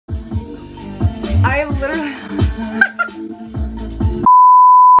I literally...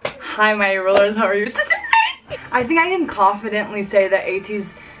 Hi, my rollers, how are you today? I think I can confidently say that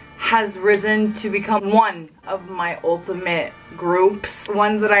Ateez has risen to become one of my ultimate groups.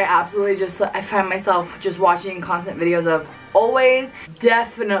 Ones that I absolutely just, I find myself just watching constant videos of. Always,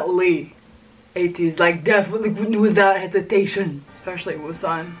 definitely Ateez, like definitely without hesitation. Especially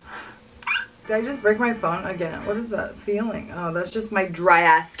Wusan. Did I just break my phone again? What is that feeling? Oh, that's just my dry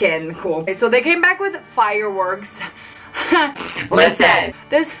ass skin. Cool. Okay, so they came back with fireworks. Listen,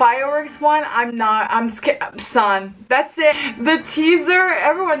 this fireworks one, I'm scared, son. That's it. The teaser,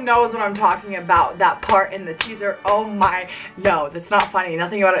 everyone knows what I'm talking about. That part in the teaser. Oh my, no, that's not funny.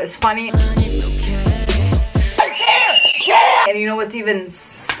 Nothing about it is funny. And you know what's even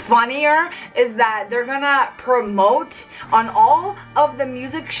funnier is that they're gonna promote on all of the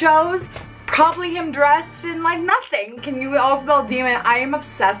music shows probably him dressed in like nothing. Can you all spell demon? I am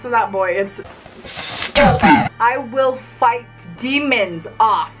obsessed with that boy. It's stupid. I will fight demons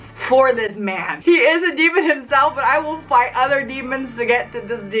off for this man. He is a demon himself, but I will fight other demons to get to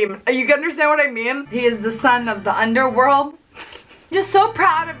this demon. You can understand what I mean? He is the son of the underworld. Just so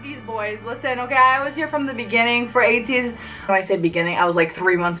proud of these boys. Listen, okay, I was here from the beginning for Ateez. When I say beginning, I was like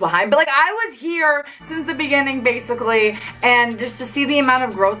 3 months behind. But like, I was here since the beginning, basically. And just to see the amount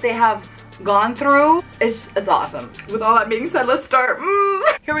of growth they have gone through, it's awesome. With all that being said, let's start.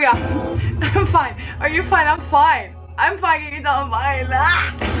 Here we go. I'm fine. Are you fine? I'm fine. I'm fine. You know I'm fine.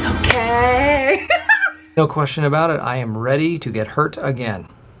 Ah, it's okay. No question about it. I am ready to get hurt again.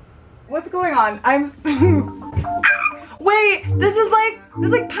 What's going on? Wait, this is like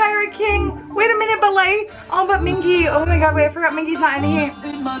Pirate King. Wait a minute, but like, oh, but Mingy. Oh my god, wait, I forgot Mingy's not in here.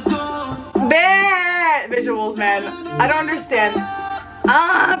 Bad visuals, man. I don't understand.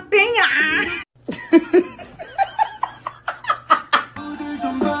 Binga.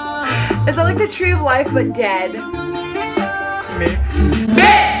 Is that like the tree of life, but dead? Me.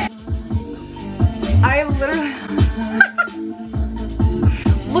 I literally...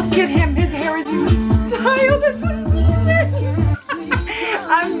 Look at him, his hair is even styled. This is demon.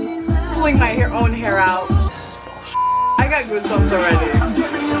 I'm pulling my own hair out. This is bullshit. I got goosebumps already.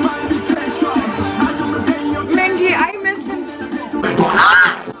 Mingy, I miss him so much.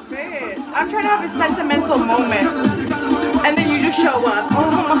 I'm trying to have a sentimental moment. And then you just show up.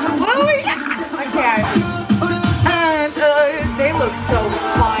 Oh yeah. Okay. They look so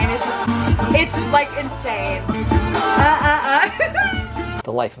fine. It's like insane.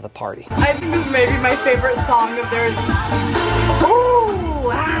 The life of the party. I think this may be my favorite song of theirs.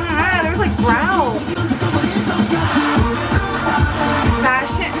 Ooh, there's like growl.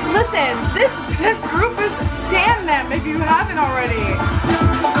 Fashion. Listen, this group is stand them if you haven't already.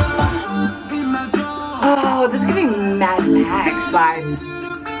 Oh, this is giving Mad Max vibes.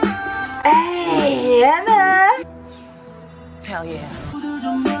 Hey, Anna. Hell yeah.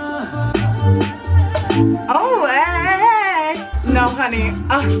 Oh, hey. No, honey.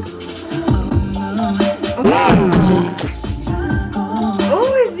 Oh,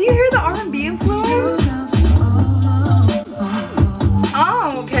 do you hear the R&B influence?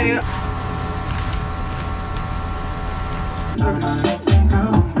 Oh, okay.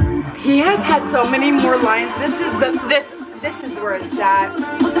 He has had so many more lines. This is where it's at.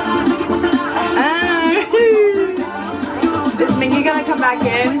 Is Mingy gonna come back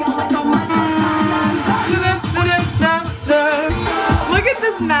in? Look at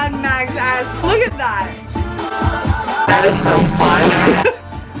this Mad Max ass. Look at that. That is so fun.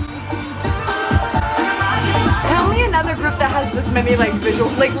 Tell me another group that has this many like visual,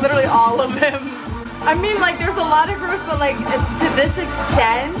 like literally all of them. I mean, like there's a lot of groups, but like to this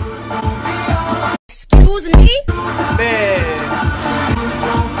extent. Excuse me? Big.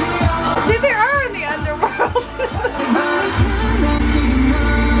 See, they are in the underworld.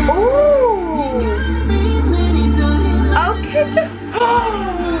 Ooh. Okay.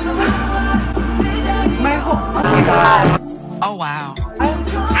 My whole. Oh my god. Oh wow.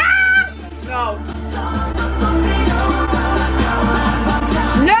 No.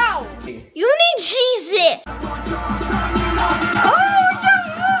 No. You need Jesus. Oh yeah.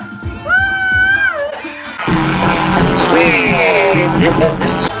 This is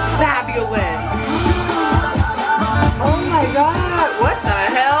fabulous. Oh my god. What the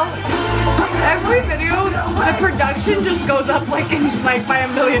hell? Every video, the production just goes up like by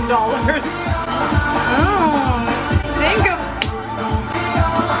 $1 million. Oh, think of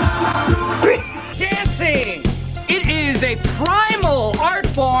dancing. It is a primal art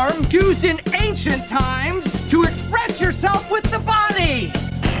form used in ancient times to express yourself with the body.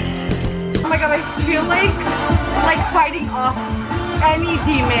 Oh my god, I feel like fighting off any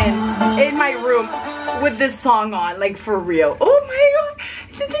demon in my room with this song on, like for real. Oh my god,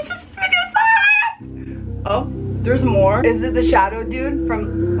 did they just make a song? Oh, there's more. Is it the shadow dude from...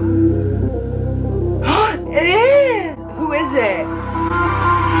 It is! Who is it?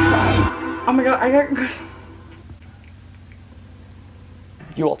 Oh my god, I got...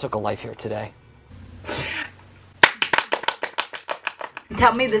 You all took a life here today.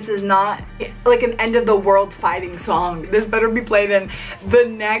 Tell me this is not like an end of the world fighting song. This better be played in the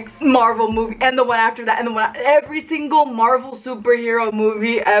next Marvel movie and the one after that and the one every single Marvel superhero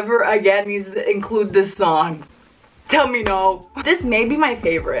movie ever again needs to include this song. Tell me no. This may be my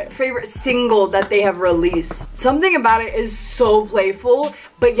favorite single that they have released. Something about it is so playful,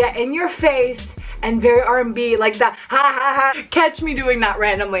 but yet in your face and very R&B, like that ha ha ha. Catch me doing that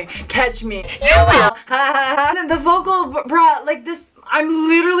randomly. Catch me. You will. Ha ha ha. And the vocal brought like this. I'm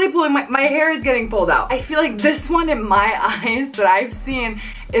literally pulling my hair is getting pulled out. I feel like this one in my eyes that I've seen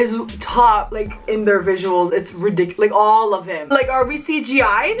is top like in their visuals. It's ridiculous. Like all of him. Like are we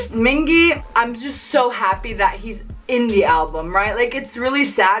CGI'd? Mingy, I'm just so happy that he's in the album, right? Like it's really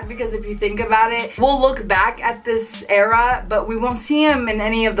sad because if you think about it, we'll look back at this era, but we won't see him in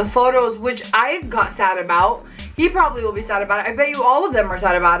any of the photos, which I got sad about. He probably will be sad about it. I bet you all of them are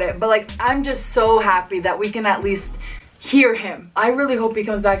sad about it, but like I'm just so happy that we can at least hear him. I really hope he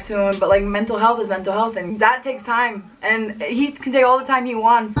comes back soon, but like mental health is mental health and that takes time and he can take all the time he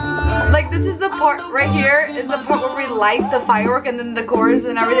wants. Like this is the part right here is the part where we light the firework and then the chorus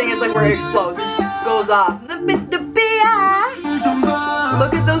and everything is like where it explodes. It just goes off.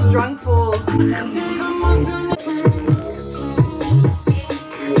 Look at those drunk fools.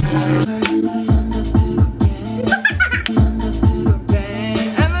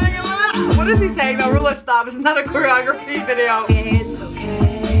 What is he saying? The ruler stop. It's not a choreography video. It's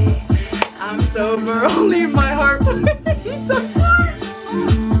okay. I'm sober. Only my heart heats up more.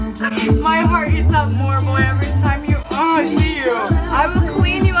 My heart heats up more, boy, every time you see you. I will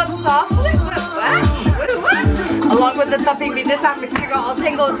clean you up softly. What? Along with the thumping beat, this time we figure all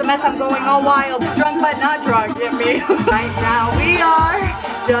tangled. It's a mess. I'm going all wild. Drunk but not drunk. Get me? Right now we are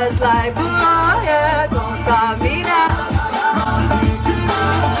just like yeah. Don't stop me now.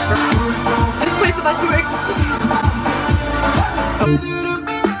 This place is about to explode.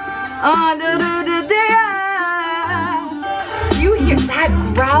 You hear that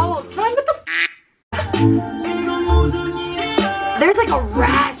growl? Son, what the There's like a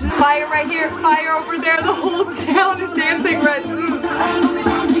rasp. Fire right here, fire over there. The whole town is dancing red.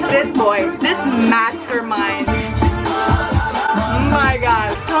 This boy, this mastermind. Oh my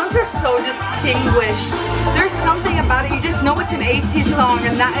god, songs are so distinguished. There's something about it, you just know it's an Ateez song,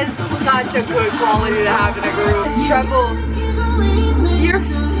 and that is such a good quality to have in a group. This treble, you're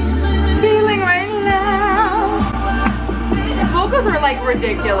feeling right now. His vocals are like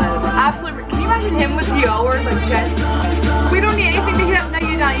ridiculous, absolutely. Can you imagine him with Dio or like chest? We don't need anything to hear. No,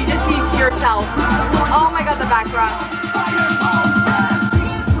 you don't. You just need yourself. Oh my god, the background.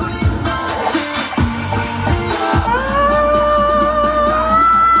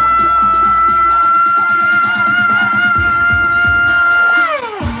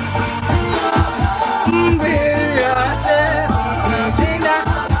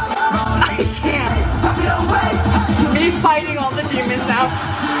 Fighting all the demons now.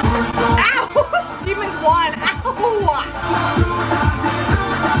 Ow! Demons won. Ow!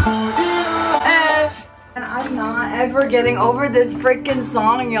 And I'm not ever getting over this freaking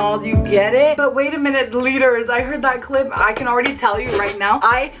song, y'all. Do you get it? But wait a minute, Leaders. I heard that clip. I can already tell you right now,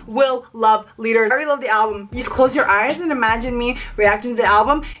 I will love Leaders. I already love the album. You just close your eyes and imagine me reacting to the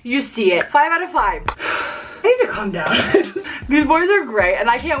album. You see it. 5 out of 5. I need to calm down. These boys are great and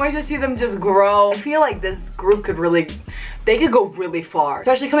I can't wait to see them just grow. I feel like this group could really, they could go really far.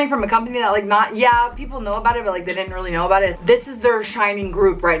 Especially coming from a company that like people know about it, but like they didn't really know about it. This is their shining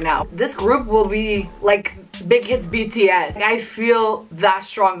group right now. This group will be like Big Hits BTS. I feel that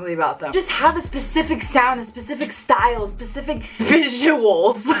strongly about them. Just have a specific sound, a specific style, specific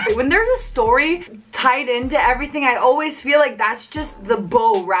visuals. When there's a story tied into everything, I always feel like that's just the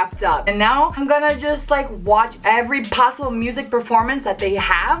bow wrapped up. And now I'm gonna just like watch every possible music performance that they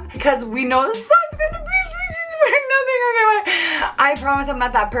have because we know the song's gonna be nothing. Okay, I promise I'm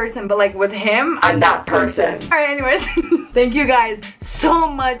not that person, but like with him, I'm that person. Alright, anyways, thank you guys so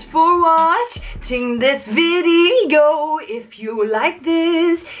much for watching this video. If you like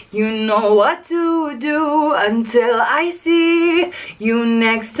this, you know what to do. Until I see you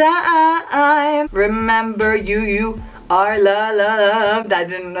next time, remember you are loved. I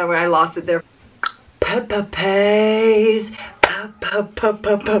didn't know where I lost it there. Pace.